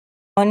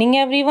Morning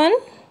everyone,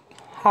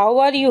 how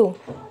are you?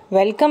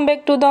 Welcome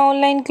back to the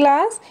online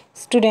class.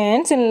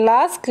 Students, in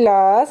last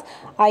class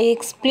I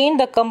explained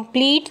the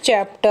complete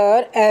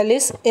chapter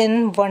Alice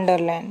in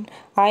Wonderland.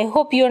 I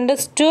hope you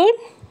understood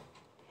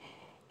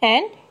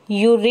and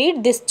you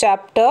read this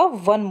chapter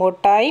one more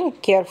time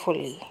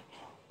carefully.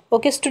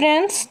 Okay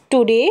students,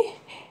 today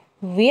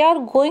we are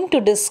going to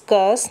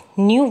discuss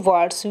new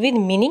words with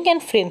meaning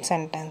and frame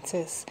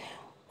sentences.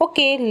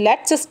 Okay,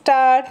 let's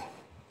start.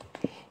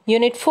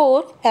 Unit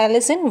 4,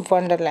 Alice in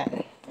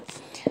Wonderland.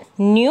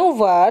 New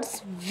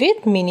words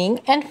with meaning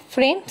and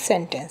frame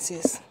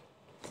sentences.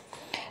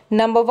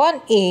 Number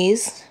 1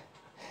 is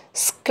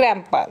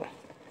scramble.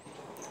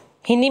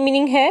 Hindi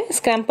meaning है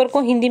स्क्रैम्पर को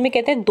हिंदी में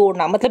कहते हैं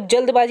दौड़ना, मतलब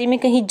जल्दबाजी में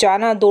कहीं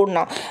जाना,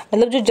 दौड़ना,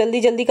 मतलब जो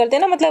जल्दी जल्दी करते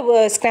हैं ना,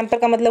 मतलब स्क्रैम्पर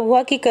का मतलब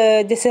हुआ कि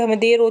जैसे हमें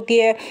देर होती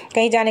है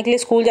कहीं जाने के लिए,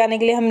 स्कूल जाने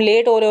के लिए हम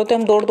लेट हो रहे होते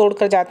हैं, हम दौड़ दौड़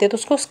कर जाते हैं तो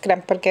उसको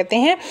स्क्रैम्पर कहते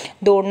हैं,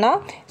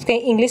 दौड़ना। इसका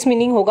इंग्लिश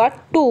मीनिंग होगा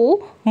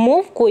to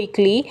move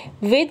quickly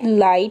with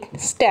light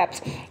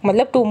steps,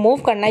 मतलब टू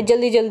मूव करना है,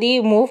 जल्दी जल्दी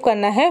मूव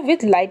करना है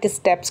विद लाइट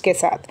स्टेप्स के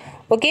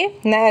साथ। ओके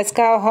ना,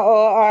 इसका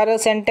और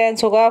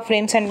सेंटेंस होगा,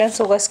 फ्रेम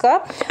सेंटेंस होगा इसका,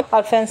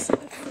 और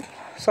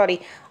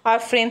our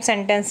frame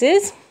sentence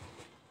is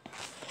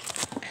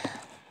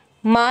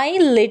my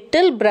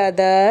little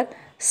brother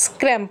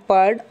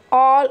scrambled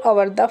all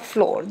over the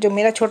floor. जो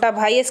मेरा छोटा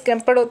भाई है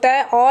scrambled होता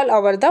है all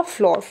over the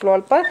floor, floor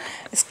पर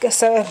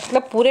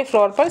मतलब पूरे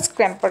फ्लोर पर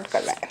scrambled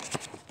कर रहा है,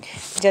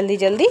 जल्दी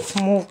जल्दी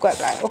मूव कर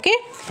रहा है। Okay,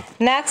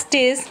 next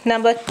is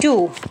number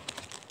 2।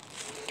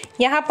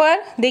 यहाँ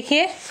पर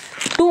देखिए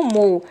to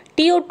move,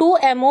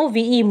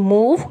 TOMOVE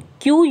move,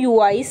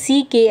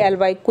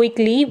 QUICKLY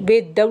quickly,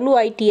 with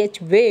WITH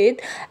with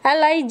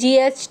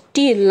LIGHT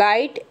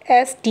light,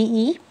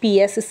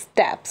 STEPS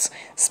steps।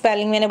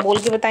 Spelling मैंने बोल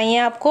के बताई है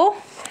आपको।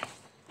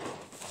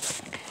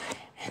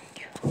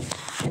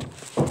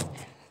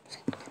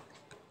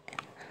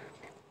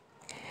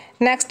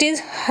 Next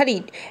is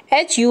hurried,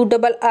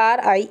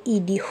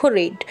 HURRIED,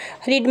 hurried.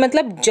 Hurried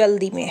मतलब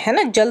जल्दी में, है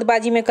ना,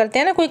 जल्दबाजी में करते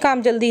हैं ना कोई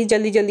काम, जल्दी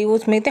जल्दी जल्दी, वो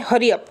उसमें कहते हैं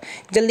हरी अप,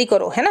 जल्दी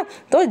करो, है ना,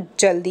 तो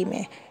जल्दी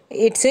में।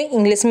 It's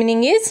English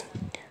meaning is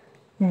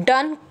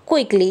done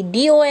quickly,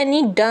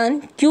 DONE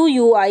done,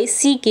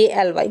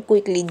 QUICKLY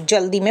quickly,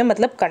 जल्दी में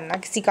मतलब करना,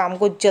 किसी काम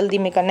को जल्दी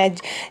में करना है,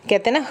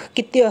 कहते हैं ना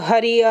कितनी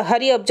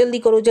हरी अप, जल्दी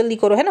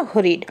करो, है ना,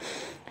 हरीड।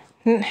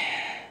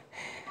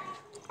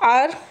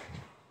 और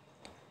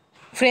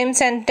frame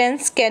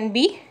sentence can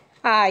be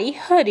I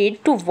hurried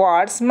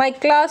towards my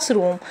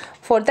classroom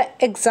for the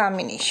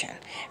examination,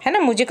 है ना,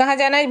 मुझे कहाँ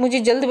जाना है, मुझे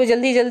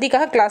जल्दी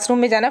कहाँ, क्लासरूम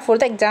में जाना है, फॉर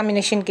द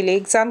एग्जामिनेशन के लिए,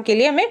 एग्जाम के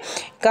लिए हमें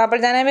कहाँ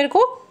पर जाना है, मेरे को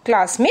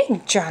क्लास में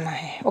जाना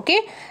है। Okay,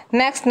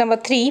 next number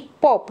 3,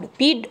 popped,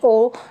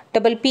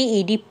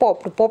 POPPED,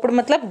 popped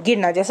मतलब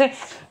गिरना, जैसे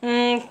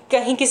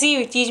कहीं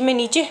किसी चीज़ में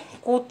नीचे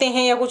कूदते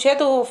हैं या कुछ है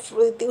तो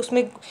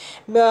उसमें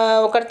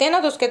करते हैं ना,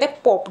 तो उसको कहते हैं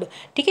पॉप्ड,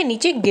 ठीक है,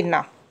 नीचे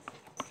गिरना।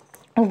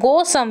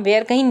 गो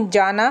समवेयर, कहीं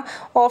जाना,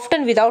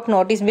 ऑफ्टन विदाउट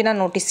नोटिस, बिना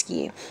नोटिस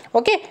किए।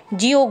 Okay,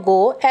 GO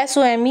go,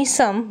 SOME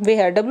some,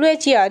 where,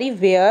 WHERE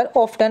where,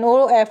 often,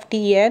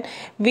 OFTEN,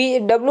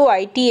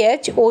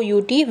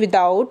 WITHOUT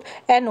without,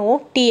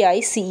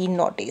 NOTICE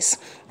notice.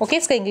 Okay,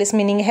 इसका इंग्लिश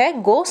मीनिंग है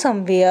go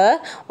somewhere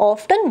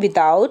often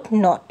without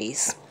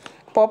notice.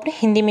 Popped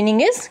Hindi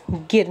meaning is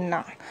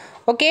गिरना।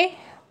 Okay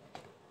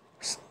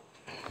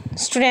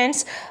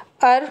students,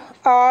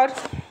 और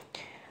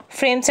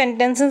frame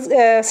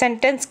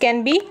sentence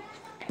can be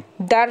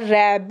the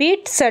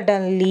rabbit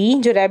suddenly,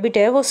 जो rabbit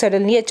है वो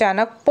suddenly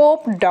अचानक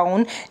pop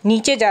down,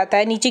 नीचे जाता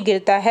है, नीचे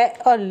गिरता है,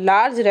 और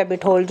लार्ज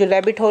रैबिट होल, जो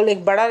रैबिट होल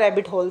एक बड़ा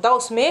रैबिट होल था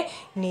उसमें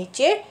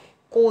नीचे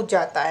कूद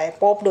जाता है,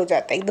 पॉप्ड हो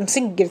जाता है, एकदम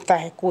से गिरता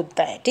है,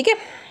 कूदता है, ठीक है।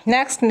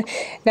 Next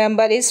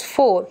number is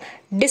 4,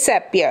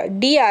 disappear,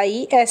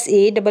 DISAPPERPEARED,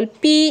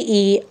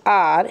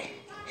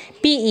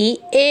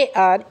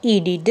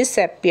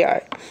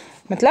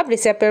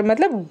 disappear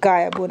मतलब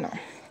गायब होना,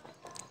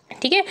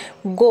 ठीक है।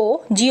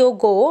 गो, GO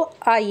go,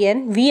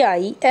 INVISIBLE,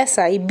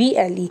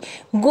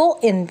 go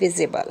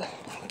invisible.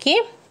 Okay,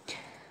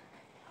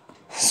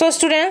 so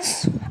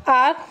students,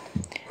 are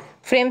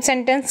frame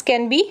sentence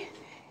can be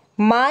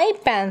my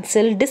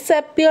pencil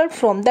disappeared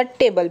from the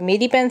table,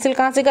 मेरी पेंसिल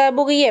कहाँ से गायब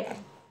हो गई है,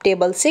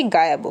 टेबल से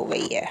गायब हो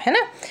गई है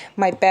ना,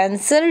 माई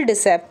pencil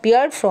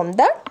disappeared from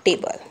the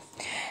table.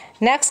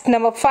 Next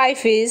number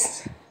 5 is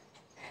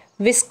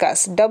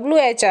viscous,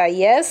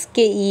 WHISKERS,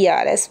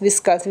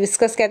 viscous,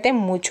 viscous कहते हैं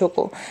मूंछों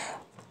को,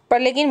 पर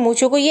लेकिन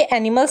मूंछों को ये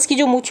एनिमल्स की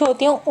जो मूंछें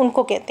होती हैं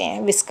उनको कहते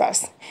हैं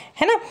विस्कस,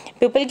 है ना,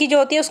 पीपल की जो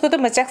होती है उसको तो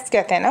मचक्स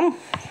कहते हैं ना।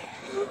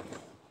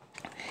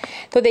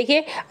 तो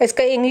देखिए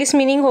इसका इंग्लिश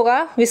मीनिंग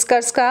होगा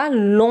विस्कर्स का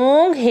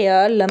लॉन्ग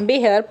हेयर, लंबे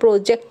hair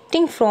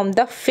projecting from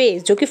the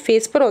face, जो कि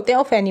फेस पर होते हैं,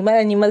 ऑफ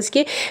एनिमल्स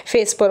के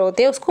फेस पर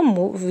होते हैं, उसको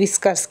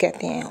विस्कर्स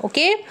कहते हैं।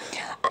 Okay,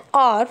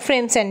 or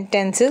frame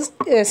sentence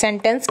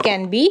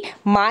can be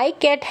my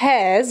cat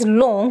has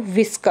long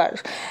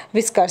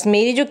whiskers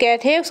मेरी जो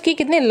कैट है उसकी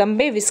कितने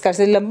लंबे whiskers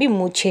है, लंबी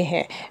मूछें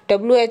हैं।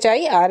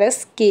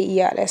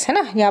 WHIRSKERS है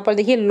ना। यहाँ पर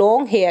देखिए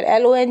long hair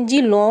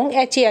LONG long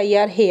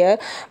HAIR hair,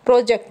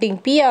 projecting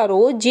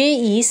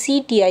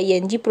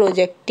PROJECTING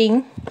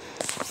projecting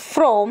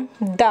from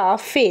the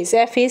face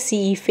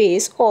FACE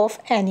face of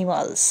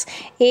animals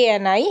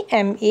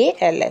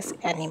ANIMALS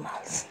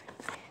animals।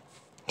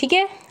 ठीक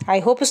है। I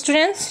hope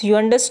students you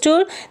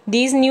understood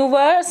these new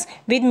words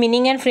with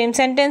meaning and frame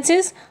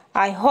sentences.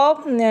 I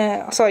hope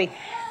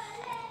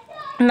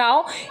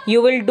now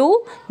you will do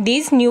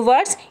these new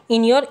words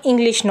in your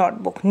English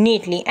notebook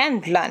neatly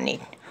and learn it.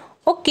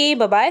 Okay,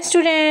 bye bye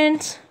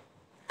students.